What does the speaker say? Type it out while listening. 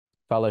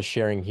Fellas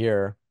sharing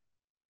here.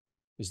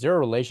 Is there a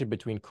relation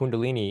between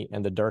Kundalini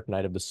and the dark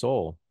night of the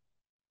soul?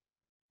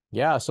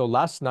 Yeah, so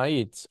last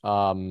night,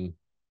 on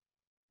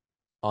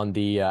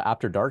the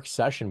After Dark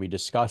session, we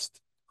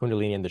discussed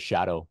Kundalini and the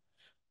shadow.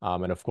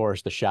 And of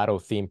course, the shadow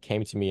theme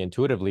came to me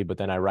intuitively, but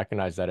then I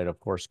recognized that it, of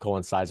course,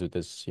 coincides with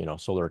this,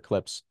 solar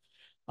eclipse.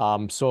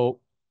 So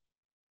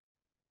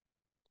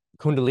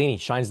Kundalini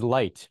shines the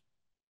light,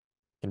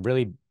 can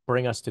really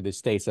bring us to the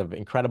states of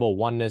incredible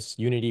oneness,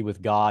 unity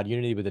with God,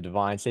 unity with the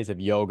divine, states of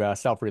yoga,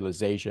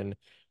 self-realization,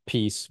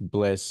 peace,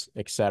 bliss,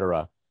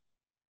 etc.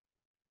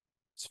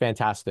 It's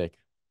fantastic.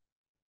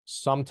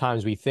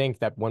 Sometimes we think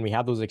that when we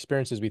have those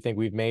experiences, we think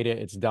we've made it,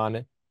 it's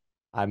done.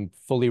 I'm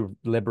fully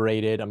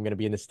liberated. I'm going to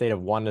be in the state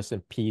of oneness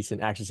and peace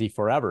and ecstasy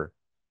forever.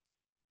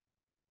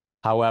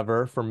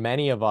 However, for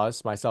many of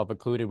us, myself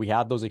included, we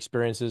have those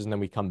experiences and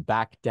then we come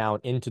back down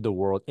into the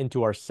world,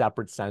 into our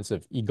separate sense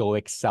of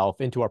egoic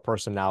self, into our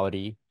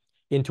personality,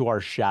 into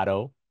our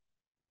shadow,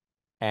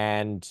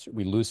 and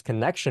we lose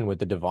connection with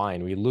the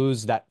divine. We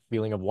lose that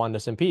feeling of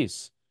oneness and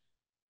peace,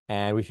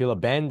 and we feel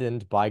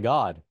abandoned by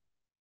God.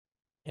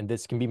 And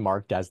this can be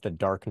marked as the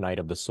dark night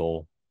of the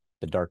soul,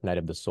 the dark night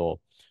of the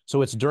soul.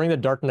 So it's during the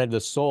dark night of the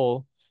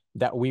soul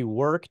that we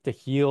work to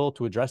heal,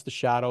 to address the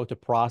shadow, to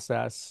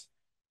process,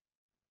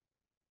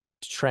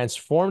 to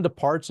transform the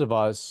parts of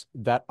us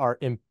that are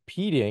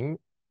impeding,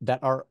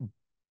 that are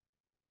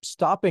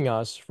stopping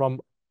us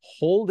from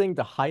holding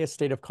the highest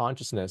state of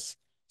consciousness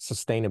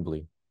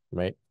sustainably,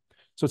 right?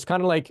 So it's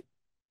kind of like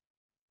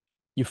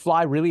you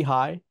fly really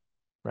high,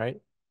 right?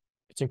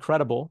 It's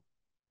incredible,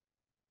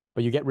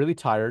 but you get really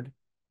tired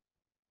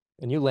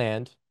and you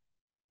land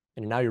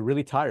and now you're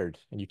really tired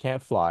and you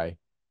can't fly.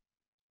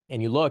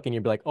 And you look and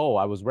you'd be like, oh,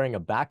 I was wearing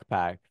a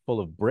backpack full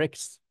of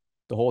bricks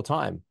the whole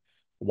time.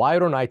 Why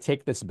don't I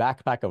take this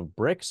backpack of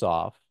bricks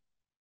off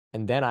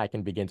and then I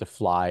can begin to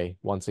fly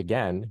once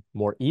again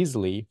more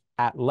easily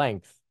at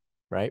length,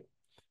 right?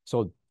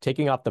 So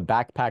taking off the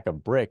backpack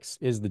of bricks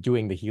is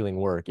doing the healing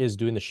work, is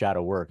doing the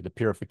shadow work, the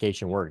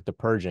purification work, the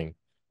purging,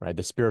 right?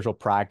 The spiritual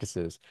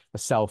practices, the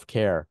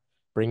self-care,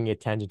 bringing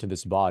attention to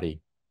this body.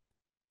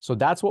 So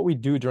that's what we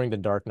do during the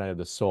dark night of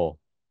the soul.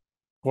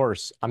 Of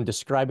course, I'm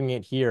describing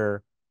it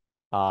here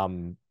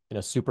in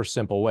a super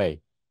simple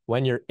way.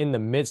 When you're in the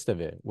midst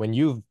of it, when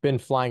you've been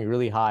flying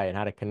really high and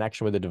had a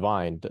connection with the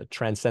divine, the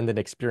transcendent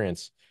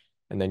experience,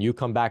 and then you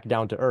come back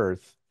down to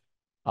earth,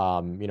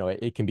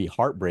 it can be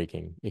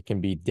heartbreaking. It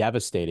can be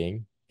devastating.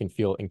 You can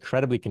feel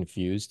incredibly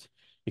confused.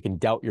 You can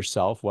doubt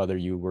yourself, whether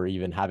you were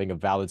even having a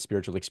valid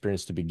spiritual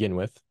experience to begin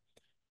with.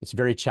 It's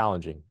very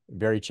challenging,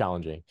 very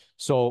challenging.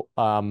 So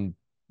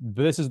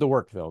this is the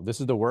work, though.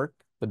 This is the work.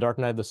 The dark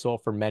night of the soul,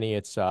 for many,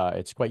 it's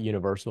quite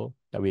universal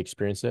that we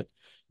experience it.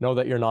 Know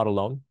that you're not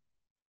alone.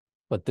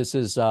 But this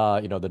is,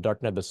 the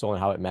dark night of the soul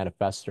and how it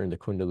manifests during the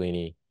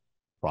Kundalini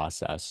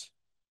process.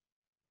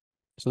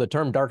 So the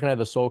term dark night of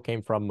the soul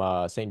came from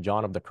St.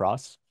 John of the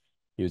Cross.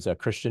 He was a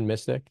Christian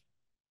mystic.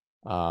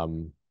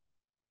 Um,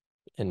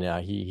 and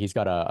he's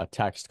got a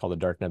text called The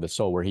Dark Night of the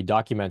Soul, where he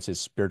documents his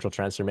spiritual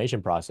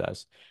transformation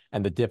process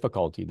and the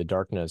difficulty, the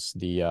darkness,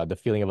 the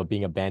feeling of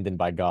being abandoned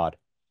by God.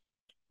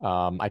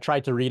 I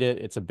tried to read it.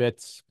 It's a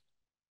bit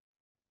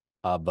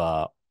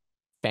of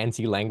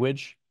fancy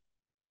language.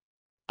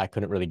 I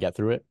couldn't really get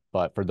through it.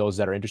 But for those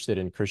that are interested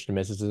in Christian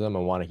mysticism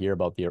and want to hear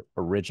about the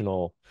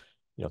original,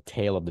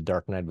 tale of the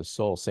Dark Night of the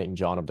Soul, St.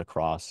 John of the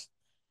Cross,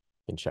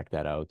 you can check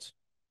that out.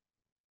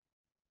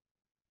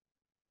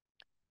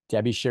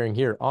 Debbie sharing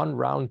here on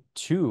round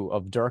 2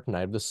 of Dark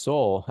Night of the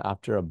Soul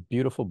after a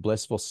beautiful,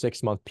 blissful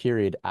 6-month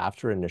period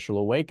after initial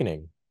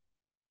awakening.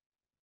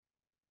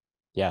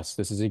 Yes,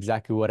 this is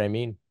exactly what I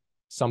mean.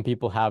 Some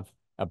people have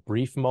a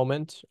brief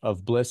moment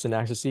of bliss and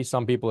ecstasy.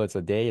 Some people it's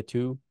a day, or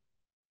two,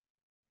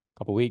 a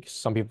couple weeks.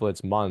 Some people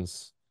it's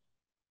months.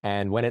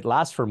 And when it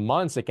lasts for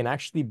months, it can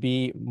actually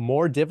be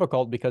more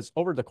difficult because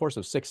over the course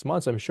of 6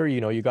 months, I'm sure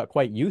you got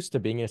quite used to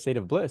being in a state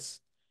of bliss.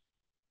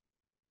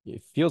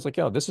 It feels like,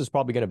 this is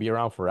probably going to be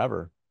around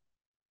forever.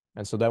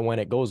 And so then when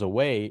it goes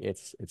away,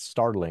 it's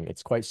startling.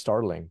 It's quite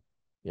startling.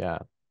 Yeah.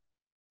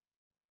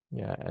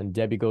 Yeah. And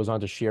Debbie goes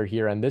on to share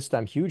here, and this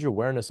time huge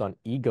awareness on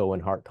ego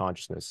and heart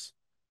consciousness.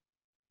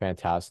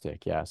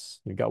 Fantastic. Yes.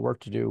 You've got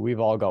work to do.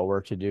 We've all got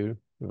work to do.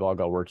 We've all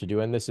got work to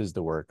do. And this is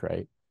the work,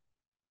 right?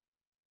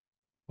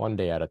 One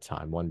day at a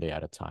time, one day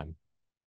at a time.